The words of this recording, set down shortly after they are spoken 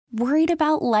Worried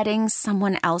about letting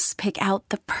someone else pick out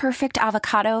the perfect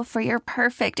avocado for your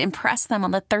perfect impress them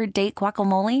on the third date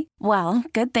guacamole? Well,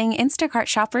 good thing Instacart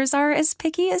shoppers are as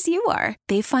picky as you are.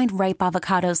 They find ripe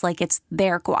avocados like it's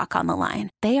their guac on the line.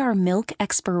 They are milk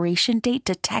expiration date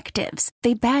detectives.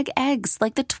 They bag eggs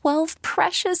like the 12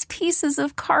 precious pieces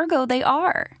of cargo they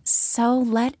are. So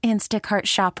let Instacart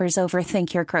shoppers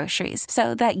overthink your groceries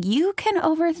so that you can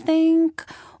overthink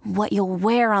what you'll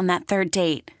wear on that third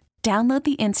date. Download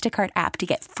the Instacart app to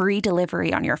get free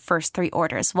delivery on your first 3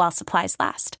 orders while supplies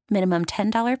last. Minimum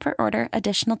 $10 per order.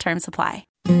 Additional terms apply.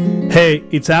 Hey,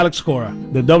 it's Alex Cora.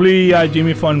 The WEI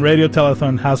Jimmy Fund Radio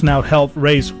Telethon has now helped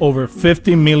raise over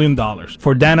 $50 million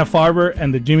for Dana-Farber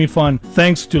and the Jimmy Fund,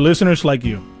 thanks to listeners like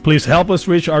you. Please help us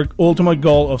reach our ultimate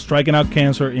goal of striking out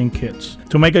cancer in kids.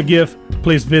 To make a gift,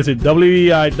 please visit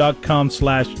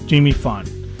wei.com/Jimmy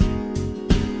Fund.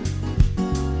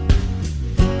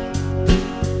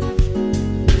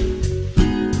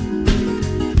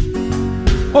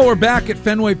 Well, we're back at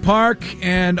Fenway Park,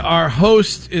 and our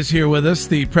host is here with us,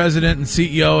 the president and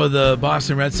CEO of the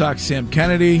Boston Red Sox, Sam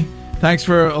Kennedy. Thanks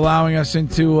for allowing us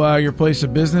into your place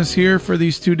of business here for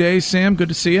these 2 days. Sam, good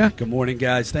to see you. Good morning,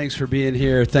 guys. Thanks for being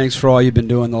here. Thanks for all you've been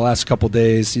doing the last couple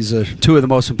days. These are 2 of the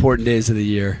most important days of the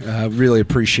year. I really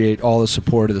appreciate all the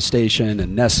support of the station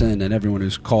and Nesson and everyone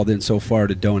who's called in so far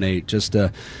to donate. Just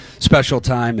a special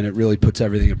time, and it really puts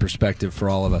everything in perspective for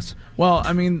all of us. Well,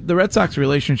 I mean, the Red Sox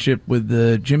relationship with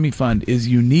the Jimmy Fund is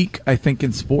unique, I think,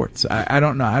 in sports. I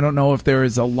don't know. I don't know if there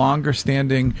is a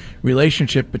longer-standing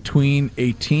relationship between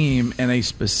a team and a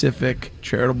specific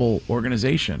charitable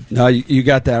organization. No, you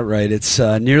got that right. It's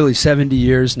nearly 70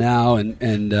 years now,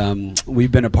 and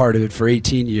we've been a part of it for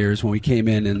 18 years. When we came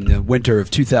in the winter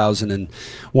of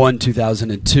 2001,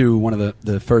 2002, one of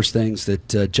the first things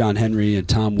that John Henry and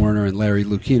Tom Werner and Larry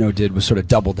Lucchino did was sort of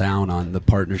double down on the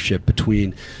partnership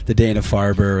between the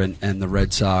Dana-Farber and the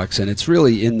Red Sox, and it's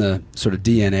really in the sort of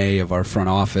DNA of our front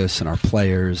office and our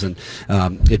players, and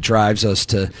it drives us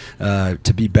to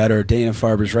be better.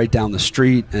 Dana-Farber's right down the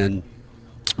street, and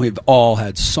we've all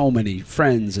had so many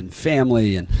friends and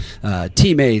family and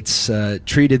teammates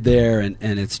treated there, and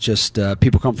it's just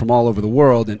people come from all over the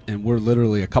world, and we're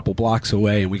literally a couple blocks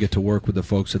away, and we get to work with the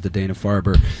folks at the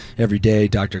Dana-Farber every day.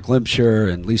 Dr. Glimpsher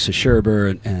and Lisa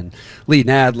Scherber and Lee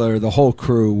Nadler, the whole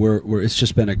crew. It's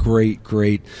just been a great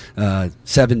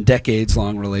 7 decades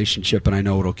long relationship, and I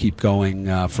know it'll keep going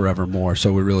forevermore.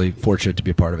 So we're really fortunate to be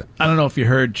a part of it. I don't know if you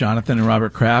heard Jonathan and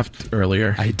Robert Kraft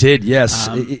earlier. I did, yes.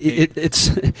 It's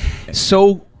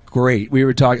so great. We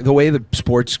were talking the way the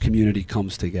sports community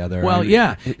comes together. Well,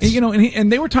 yeah,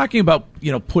 and they were talking about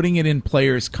putting it in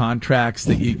players' contracts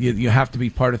that you have to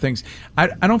be part of things. I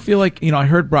don't feel like I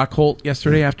heard Brock Holt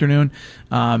yesterday afternoon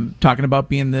talking about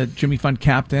being the Jimmy Fund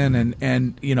captain,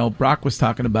 and Brock was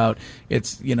talking about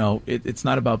it's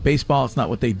not about baseball. It's not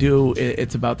what they do.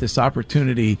 It's about this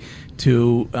opportunity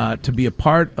to be a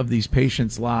part of these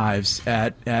patients' lives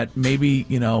at maybe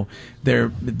the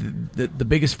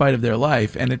biggest fight of their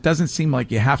life, and it doesn't seem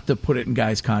like you have to put it in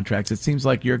guys' contracts. It seems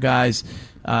like your guys,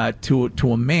 to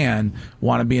a man,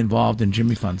 want to be involved in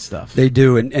Jimmy Fund stuff. They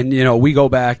do, and we go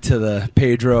back to the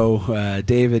Pedro,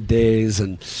 David days,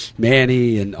 and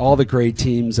Manny, and all the great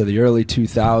teams of the early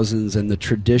 2000s, and the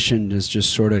tradition has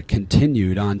just sort of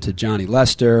continued on to Johnny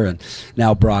Lester, and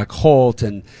now Brock Holt,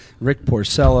 and Rick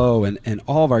Porcello, and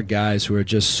all of our guys who are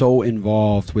just so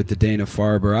involved with the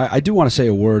Dana-Farber. I do want to say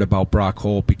a word about Brock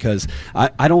Holt, because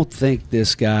I don't think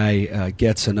this guy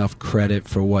gets enough credit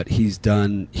for what he's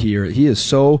done here. He is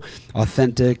so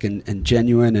authentic and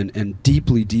genuine and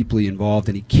deeply, deeply involved,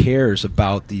 and he cares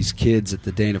about these kids at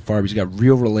the Dana-Farber. He's got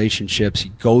real relationships. He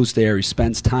goes there. He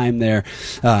spends time there,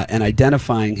 and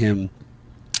identifying him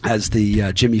as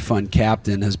the Jimmy Fund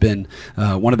captain has been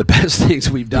one of the best things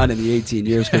we've done in the 18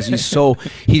 years, because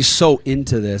he's so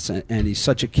into this, and he's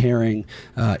such a caring,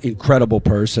 incredible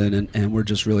person, and we're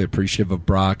just really appreciative of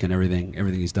Brock and everything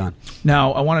he's done.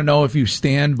 Now, I want to know if you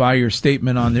stand by your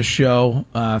statement on this show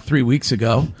 3 weeks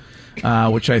ago,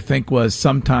 which I think was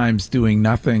sometimes doing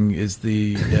nothing is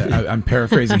the I'm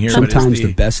paraphrasing here. Sometimes but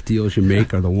the best deals you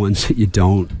make are the ones that you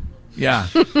don't. Yeah.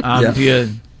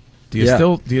 Do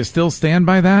you still stand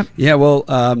by that? Yeah, well,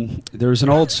 there's an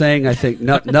old saying, I think,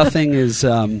 nothing is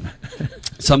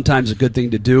sometimes a good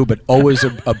thing to do, but always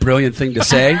a brilliant thing to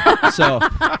say. So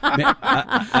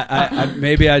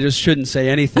maybe I just shouldn't say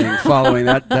anything following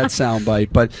that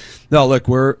soundbite. But no, look,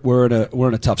 we're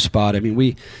in a tough spot. I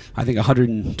mean, I think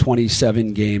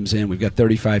 127 games in. We've got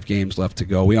 35 games left to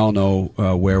go. We all know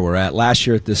where we're at. Last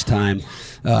year at this time,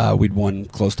 we'd won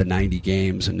close to 90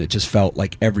 games, and it just felt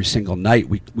like every single night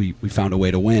we found a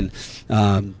way to win.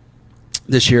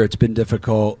 This year it's been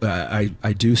difficult.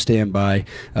 I do stand by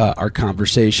our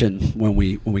conversation when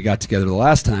we got together the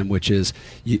last time, which is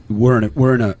we're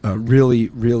in a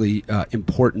really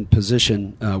important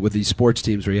position with these sports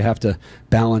teams where you have to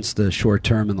balance the short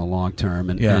term and the long term,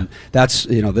 and that's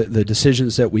the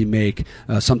decisions that we make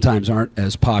sometimes aren't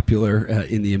as popular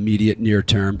in the immediate near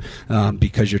term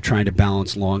because you're trying to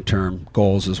balance long term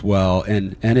goals as well,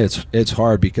 and it's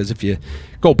hard because if you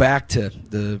go back to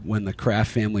when the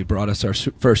Kraft family brought us our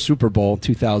first Super Bowl in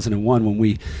 2001, when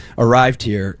we arrived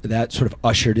here, that sort of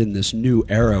ushered in this new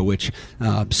era, which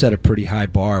set a pretty high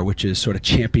bar, which is sort of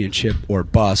championship or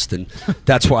bust, and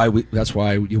that's why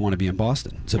you want to be in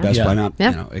Boston. It's the best by now.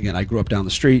 Again, I grew up down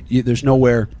the street. There's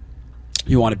nowhere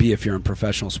you want to be if you're in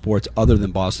professional sports other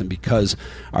than Boston, because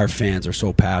our fans are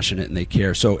so passionate and they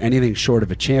care. So anything short of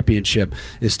a championship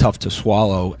is tough to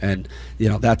swallow, and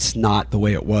that's not the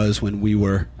way it was when we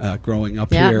were growing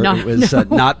up here. It was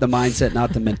not the mindset,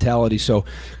 not the mentality. So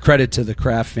credit to the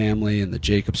Kraft family and the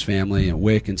Jacobs family and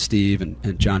Wick and Steve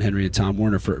and John Henry and Tom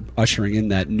Werner for ushering in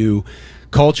that new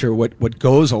culture. What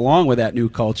goes along with that new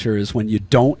culture is when you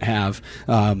don't have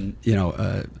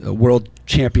a world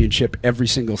championship every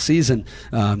single season,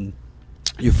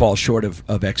 you fall short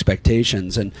of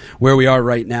expectations. And where we are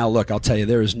right now, look, I'll tell you,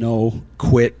 there is no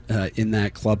quit in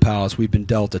that clubhouse. We've been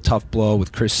dealt a tough blow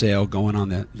with Chris Sale going on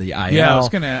the IL. Yeah, I was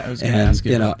going to ask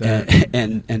you about that.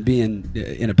 And being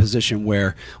in a position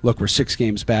where, look, we're 6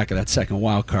 games back of that second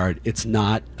wild card. It's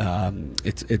not.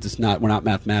 It's not. We're not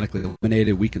mathematically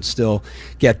eliminated. We can still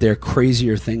get there.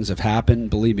 Crazier things have happened.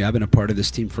 Believe me, I've been a part of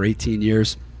this team for 18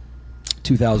 years.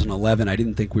 2011, I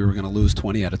didn't think we were going to lose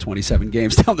 20 out of 27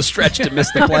 games down the stretch to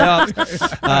miss the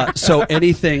playoffs. So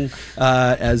anything,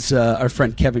 as our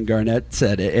friend Kevin Garnett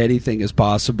said, anything is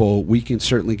possible. We can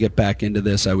certainly get back into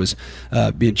this. I was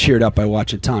being cheered up by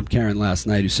watching Tom Caron last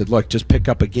night, who said, look, just pick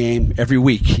up a game every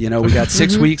week. We got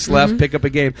 6 weeks left, pick up a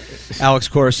game. Alex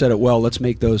Cora said it well, let's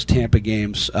make those Tampa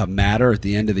games matter at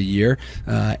the end of the year.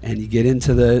 And you get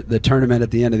into the tournament at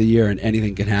the end of the year and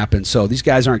anything can happen. So these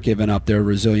guys aren't giving up. They're a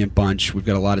resilient bunch. We've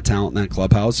got a lot of talent in that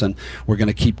clubhouse, and we're going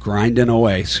to keep grinding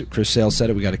away. Chris Sale said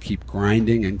it. We got to keep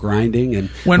grinding, and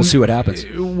we'll see what happens.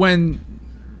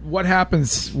 What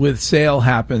happens with Sale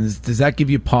happens, does that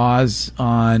give you pause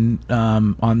on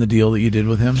the deal that you did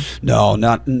with him? No,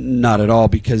 not at all,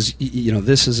 because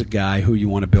this is a guy who you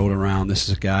want to build around. This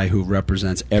is a guy who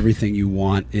represents everything you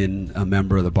want in a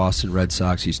member of the Boston Red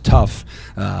Sox. He's tough,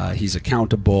 he's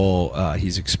accountable,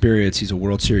 he's experienced, he's a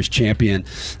World Series champion.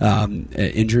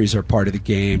 Injuries are part of the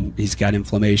game. He's got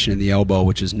inflammation in the elbow,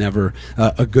 which is never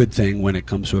a good thing when it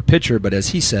comes to a pitcher, but as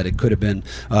he said, it could have been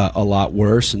a lot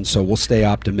worse, and so we'll stay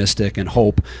optimistic and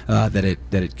hope that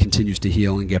it continues to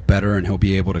heal and get better, and he'll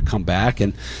be able to come back.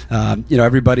 And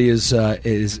everybody is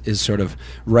sort of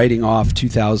writing off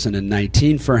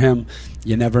 2019 for him.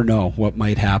 You never know what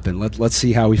might happen. Let's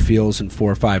see how he feels in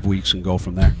 4 or 5 weeks and go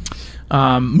from there.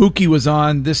 Mookie was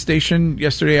on this station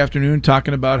yesterday afternoon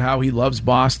talking about how he loves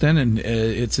Boston and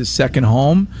it's his second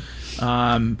home.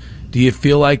 Do you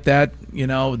feel like that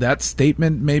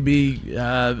statement maybe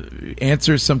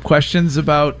answers some questions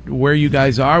about where you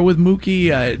guys are with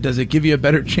Mookie? Does it give you a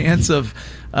better chance of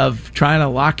trying to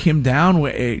lock him down?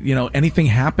 Anything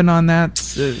happen on that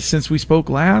since we spoke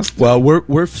last? Well,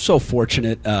 we're so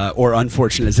fortunate, or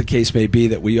unfortunate as the case may be,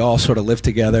 that we all sort of live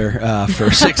together for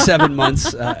 6-7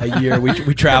 months a year.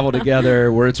 We travel together.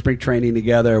 We're at spring training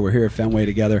together. We're here at Fenway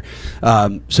together.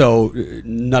 So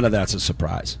none of that's a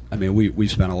surprise. I mean,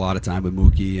 we've spent a lot of time with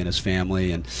Mookie and his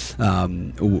family,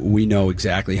 and we know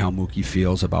exactly how Mookie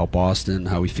feels about Boston,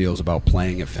 how he feels about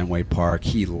playing at Fenway Park.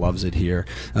 He loves it here,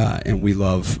 and we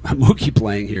love Mookie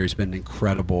playing here. He's been an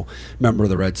incredible member of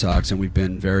the Red Sox, and we've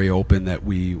been very open that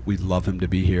we'd love him to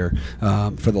be here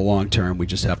for the long term. We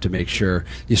just have to make sure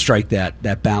you strike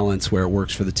that balance where it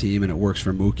works for the team and it works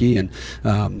for Mookie,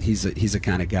 and he's the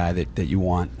kind of guy that you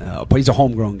want. But he's a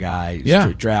homegrown guy.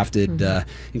 He's drafted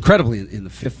incredibly in the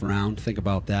 5th round. Think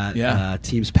about that.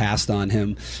 Teams passed on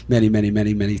him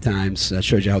many times. That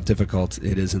shows you how difficult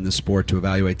it is in this sport to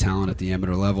evaluate talent at the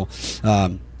amateur level.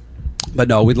 But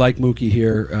no, we'd like Mookie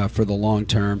here for the long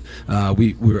term.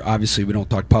 We're obviously, we don't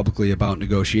talk publicly about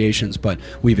negotiations, but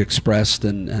we've expressed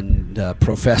and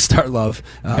professed our love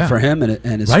for him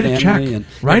and his family.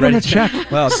 Write him a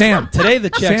check. Well, Sam, today the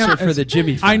checks are for the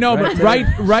Jimmy Fund. I know, but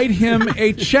write him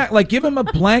a check. Like, give him a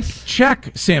blank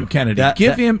check, Sam Kennedy.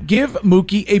 Give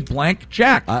Mookie a blank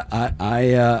check.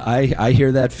 I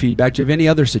hear that feedback. Do you have any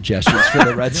other suggestions for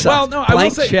the Red Sox? Well, no,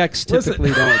 blank checks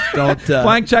typically don't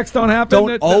blank checks don't happen.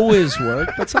 Don't always always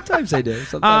work, but sometimes they do.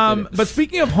 But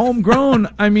speaking of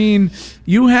homegrown, I mean,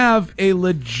 you have a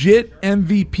legit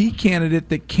MVP candidate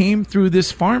that came through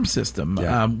this farm system,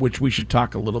 which we should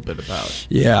talk a little bit about.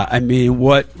 Yeah, I mean,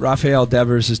 what Rafael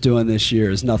Devers is doing this year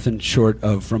is nothing short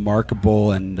of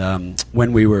remarkable. And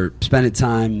when we were spending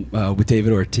time with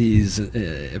David Ortiz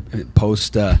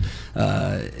post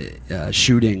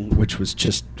shooting, which was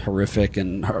just horrific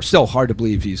and still hard to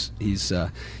believe he's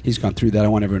gone through that. I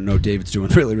want everyone to know David's doing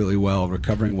really, really well,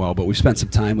 recovering well. But we spent some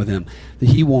time with him.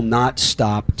 He will not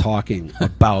stop talking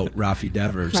about Rafi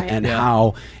Devers and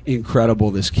how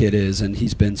incredible this kid is. And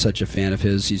he's been such a fan of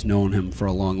his. He's known him for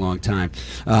a long, long time.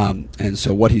 And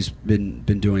so what he's been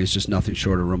doing is just nothing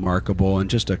short of remarkable, and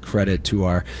just a credit to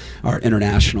our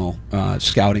international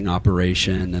scouting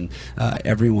operation and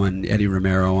everyone, Eddie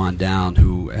Romero on down,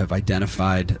 who have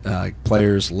identified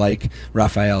players like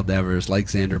Rafael Devers, like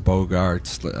Xander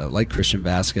Bogaerts, like Christian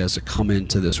Vasquez, to come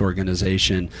into this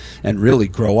organization and really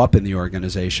grow up in the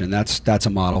organization. That's a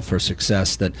model for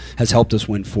success that has helped us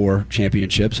win 4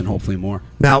 championships and hopefully more.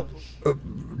 Now,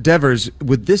 Devers,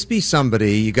 would this be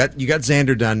somebody, you got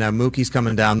Xander done, now Mookie's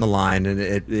coming down the line,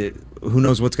 and who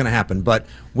knows what's going to happen, but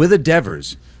with a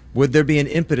Devers, would there be an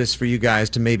impetus for you guys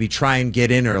to maybe try and get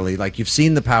in early? Like, you've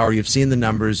seen the power, you've seen the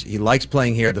numbers, he likes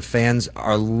playing here, the fans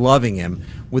are loving him.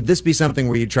 Would this be something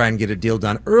where you try and get a deal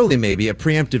done early, maybe a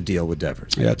preemptive deal with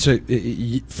Devers? Yeah,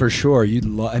 for sure.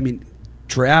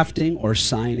 Drafting or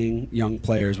signing young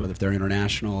players, whether if they're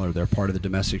international or they're part of the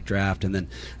domestic draft, and then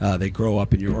they grow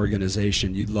up in your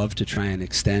organization, you'd love to try and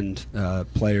extend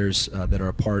players that are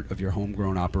a part of your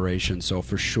homegrown operation. So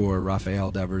for sure,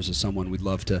 Rafael Devers is someone we'd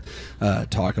love to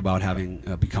talk about having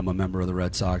become a member of the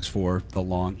Red Sox for the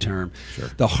long term. Sure.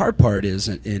 The hard part is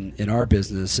in our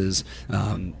business is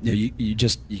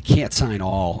you can't sign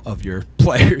all of your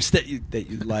players that you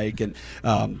like, and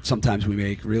sometimes we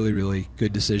make really, really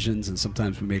good decisions, and sometimes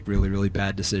we make really, really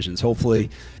bad decisions. Hopefully,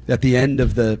 at the end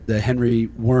of the Henry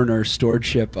Werner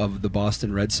stewardship of the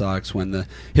Boston Red Sox, when the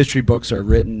history books are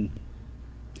written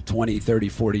 20, 30,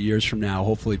 40 years from now,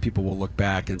 hopefully people will look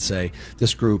back and say,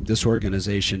 this group, this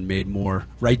organization made more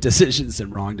right decisions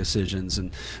than wrong decisions,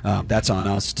 and that's on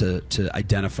us to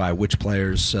identify which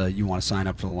players you want to sign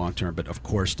up for the long term. But of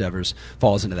course, Devers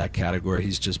falls into that category.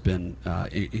 He's just been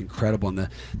incredible, and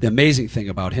the amazing thing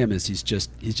about him is he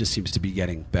just seems to be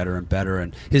getting better and better,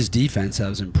 and his defense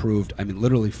has improved. I mean,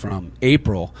 literally from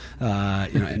April,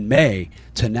 in May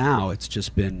to now, it's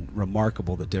just been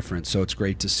remarkable, the difference. So it's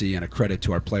great to see, and a credit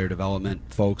to our player development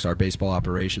folks, our baseball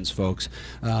operations folks.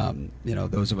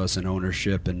 Those of us in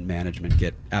ownership and management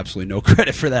get absolutely no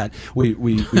credit for that.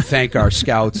 We thank our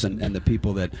scouts and the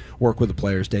people that work with the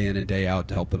players day in and day out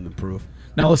to help them improve.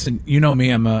 Now listen, you know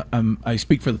me. I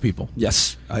speak for the people.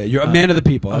 Yes, you're a man of the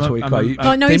people. That's what we call you.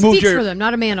 Oh no, he speaks for them,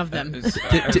 not a man of them.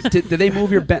 Did they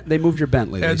move your They moved your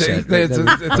Bentley.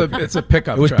 It's a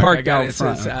pickup. It was truck. parked out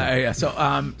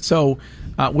front. So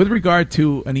with regard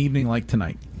to an evening like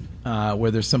tonight, where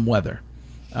there's some weather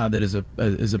that is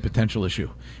a potential issue,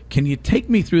 can you take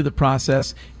me through the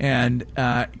process, and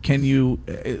can you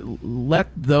let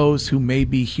those who may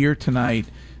be here tonight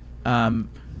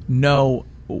know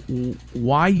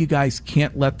why you guys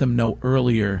can't let them know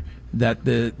earlier that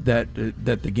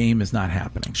the game is not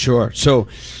happening? Sure. So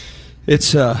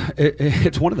it's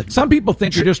one of the. Some people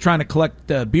think you're just trying to collect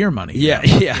beer money. Yeah.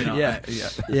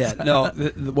 No,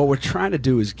 what we're trying to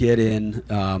do is get in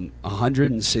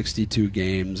 162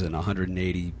 games in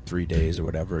 183 days or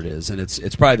whatever it is, and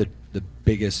it's probably the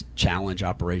biggest challenge,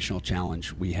 operational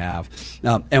challenge we have.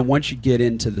 And once you get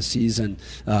into the season,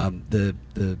 the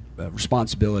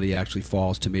responsibility actually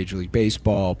falls to Major League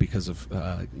Baseball because of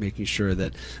making sure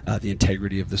that the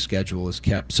integrity of the schedule is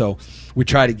kept. So we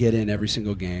try to get in every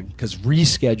single game, because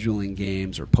rescheduling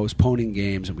games or postponing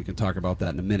games, and we can talk about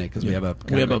that in a minute, because we have a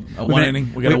one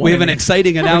inning. We have an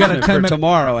exciting announcement for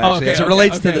tomorrow, actually, as it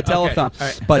relates to the telethon. Okay.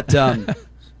 Right. But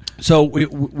so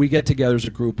we get together as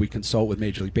a group. We consult with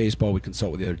Major League Baseball. We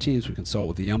consult with the other teams. We consult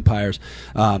with the umpires.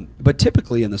 But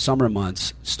typically in the summer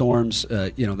months, storms,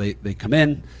 they come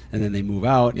in and then they move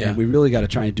out. Yeah. And we really got to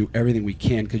try and do everything we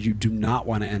can, because you do not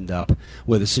want to end up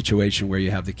with a situation where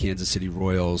you have the Kansas City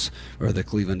Royals or the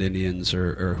Cleveland Indians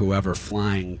or whoever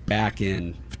flying back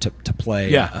in to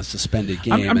play a suspended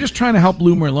game. I'm just trying to help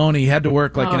Lou Merlone. He had to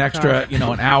work an extra,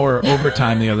 an hour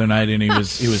overtime the other night, and he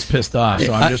was pissed off.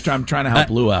 So I'm trying to help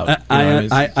Lou out.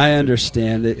 I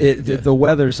understand it. The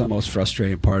weather's the most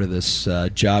frustrating part of this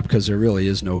job because there really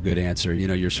is no good answer.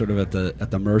 You're sort of at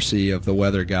the mercy of the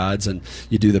weather gods, and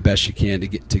you do the best you can to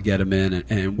get them in.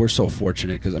 And we're so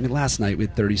fortunate because last night we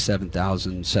had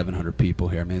 37,700 people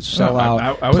here. It's so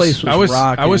out.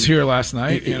 I was here last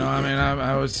night.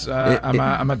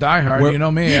 I'm a diehard. You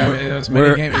know me. As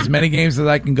many games as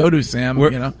I can go to, Sam.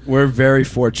 We're very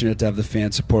fortunate to have the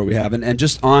fan support we have, and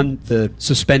just on the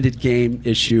suspended game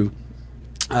issue.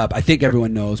 I think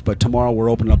everyone knows, but tomorrow we're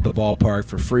opening up the ballpark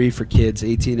for free for kids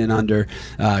 18 and under.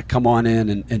 Come on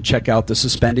in and check out the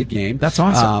suspended game. That's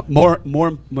awesome. More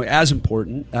as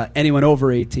important, anyone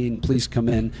over 18, please come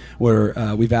in.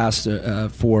 We've asked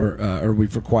or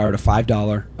we've required a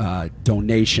 $5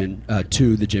 donation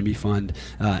to the Jimmy Fund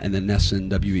and the Nesson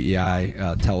WEI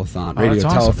telethon, radio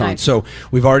telethon. Awesome. So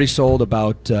we've already sold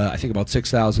about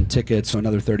 6,000 tickets, so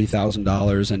another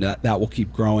 $30,000, and that will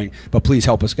keep growing. But please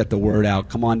help us get the word out.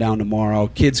 Come on down tomorrow.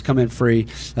 Kids come in free.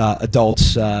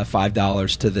 Adults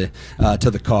 $5 to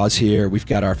the cause here. We've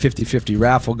got our 50-50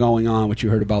 raffle going on, which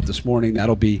you heard about this morning.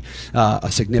 That'll be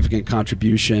a significant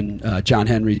contribution. John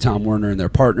Henry, Tom Werner, and their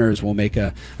partners will make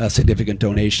a significant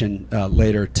donation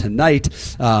later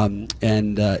tonight. And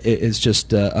it is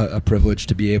just a privilege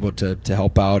to be able to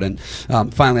help out. And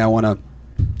finally, I want to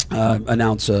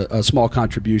announce a small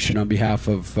contribution on behalf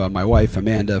of my wife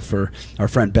Amanda for our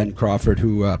friend Ben Crawford,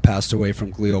 who passed away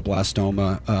from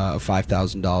glioblastoma, of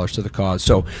 $5,000 to the cause.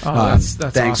 So that's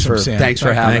thanks awesome, for Sam. thanks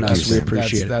for having us. You, we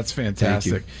appreciate it. That's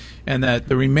fantastic. And that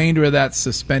the remainder of that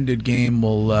suspended game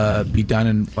will be done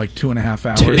in like 2.5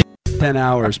 hours. 10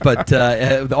 hours, but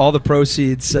all the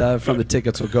proceeds from the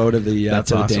tickets will go to the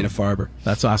Dana-Farber.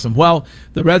 That's awesome. Well,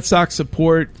 the Red Sox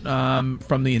support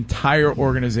from the entire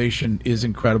organization is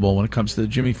incredible when it comes to the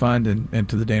Jimmy Fund and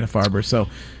to the Dana-Farber. So,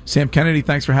 Sam Kennedy,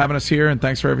 thanks for having us here, and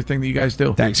thanks for everything that you guys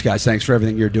do. Thanks, guys. Thanks for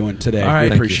everything you're doing today. All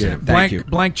right. We appreciate it. Thank you.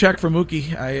 Blank check for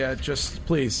Mookie.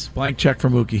 Please, blank check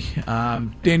for Mookie.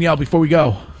 Danielle, before we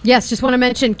go. Yes, just want to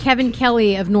mention Kevin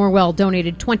Kelly of Norwell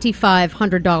donated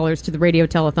 $2,500 to the radio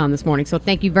telethon this morning. So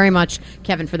thank you very much,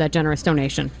 Kevin, for that generous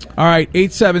donation. All right,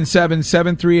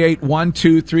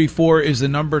 877-738-1234 is the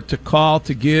number to call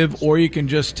to give, or you can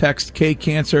just text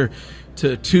K-Cancer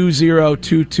to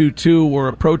 20222. We're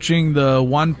approaching the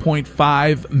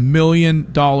 $1.5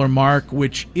 million mark,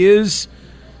 which is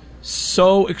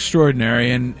so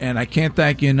extraordinary, and I can't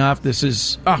thank you enough. This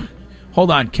is... Hold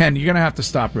on, Ken. You're gonna have to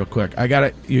stop real quick. We're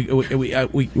gonna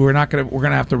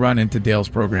have to run into Dale's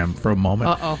program for a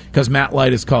moment because Matt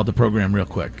Light has called the program real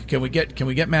quick. Can we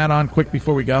get Matt on quick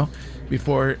before we go?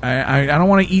 Before I don't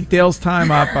want to eat Dale's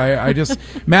time up. I just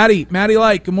Matty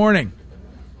Light. Good morning.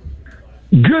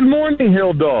 Good morning,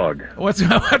 Hill Dog. What's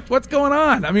going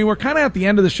on? I mean, we're kind of at the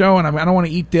end of the show, and I don't want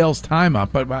to eat Dale's time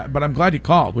up, but I'm glad you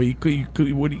called. Were you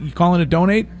calling to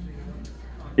donate?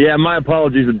 Yeah, my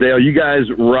apologies to Dale. You guys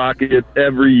rock it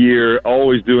every year,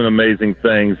 always doing amazing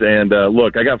things. And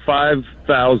look, I got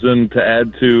 $5,000 to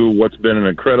add to what's been an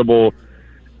incredible,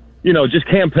 just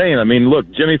campaign. I mean, look,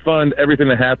 Jimmy Fund, everything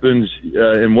that happens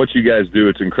and what you guys do,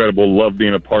 it's incredible. Love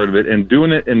being a part of it and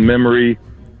doing it in memory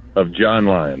of John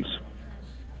Lyons.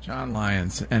 John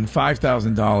Lyons and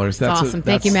 $5,000. That's awesome.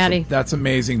 Thank you, Matty. That's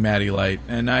amazing, Matty Light.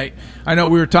 And I know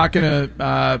we were talking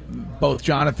to both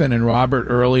Jonathan and Robert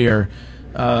earlier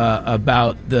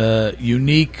about the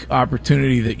unique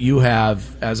opportunity that you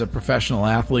have as a professional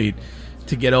athlete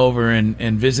to get over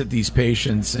and visit these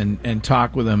patients and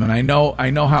talk with them. And I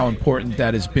know how important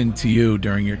that has been to you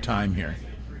during your time here.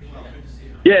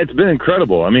 Yeah, it's been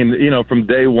incredible. I mean, from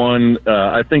day one,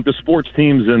 I think the sports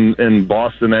teams in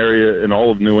Boston area and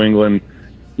all of New England,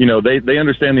 they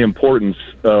understand the importance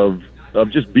of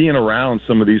just being around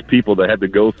some of these people that had to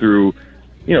go through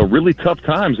really tough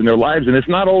times in their lives. And it's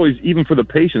not always even for the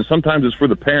patients. Sometimes it's for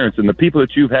the parents and the people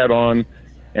that you've had on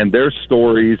and their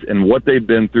stories and what they've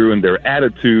been through and their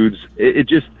attitudes. It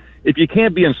just, if you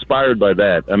can't be inspired by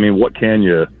that, I mean, what can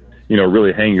you,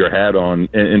 really hang your hat on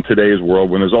in today's world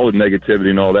when there's all the negativity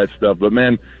and all that stuff? But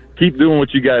man, keep doing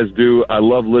what you guys do. I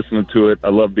love listening to it. I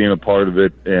love being a part of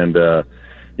it. And,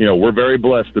 we're very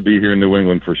blessed to be here in New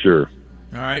England for sure.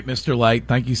 All right, Mr. Light,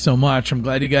 thank you so much. I'm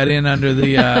glad you got in under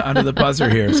the buzzer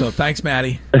here. So thanks,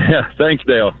 Matty. Yeah, thanks,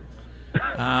 Dale.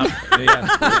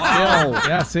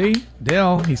 Dale, see?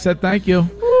 Dale, he said thank you.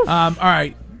 All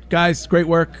right, guys, great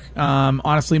work.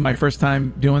 Honestly, my first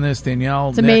time doing this, Danielle.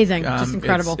 It's amazing. Just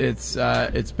incredible. It's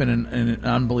been an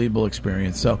unbelievable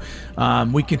experience. So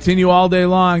we continue all day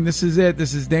long. This is it.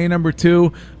 This is day number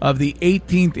 2 of the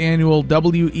 18th annual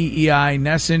WEEI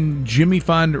Nesson Jimmy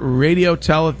Fund Radio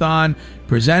Telethon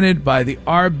presented by the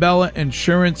Arbella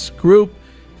Insurance Group.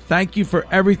 Thank you for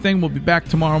everything. We'll be back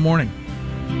tomorrow morning.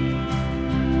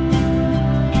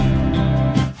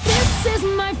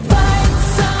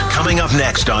 Coming up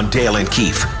next on Dale and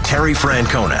Keefe, Terry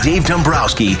Francona, Dave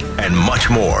Dombrowski, and much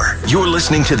more. You're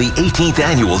listening to the 18th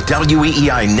annual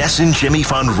WEEI Nesson Jimmy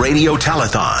Fund Radio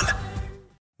Telethon.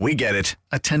 We get it.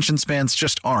 Attention spans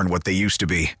just aren't what they used to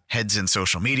be. Heads in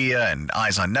social media and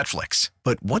eyes on Netflix.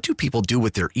 But what do people do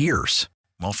with their ears?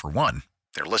 Well, for one,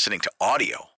 they're listening to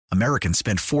audio. Americans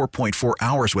spend 4.4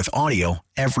 hours with audio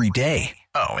every day.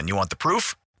 Oh, and you want the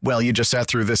proof? Well, you just sat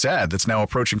through this ad that's now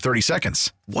approaching 30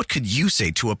 seconds. What could you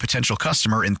say to a potential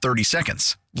customer in 30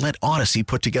 seconds? Let Odyssey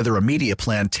put together a media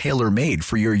plan tailor-made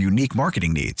for your unique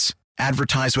marketing needs.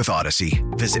 Advertise with Odyssey.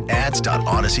 Visit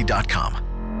ads.odyssey.com.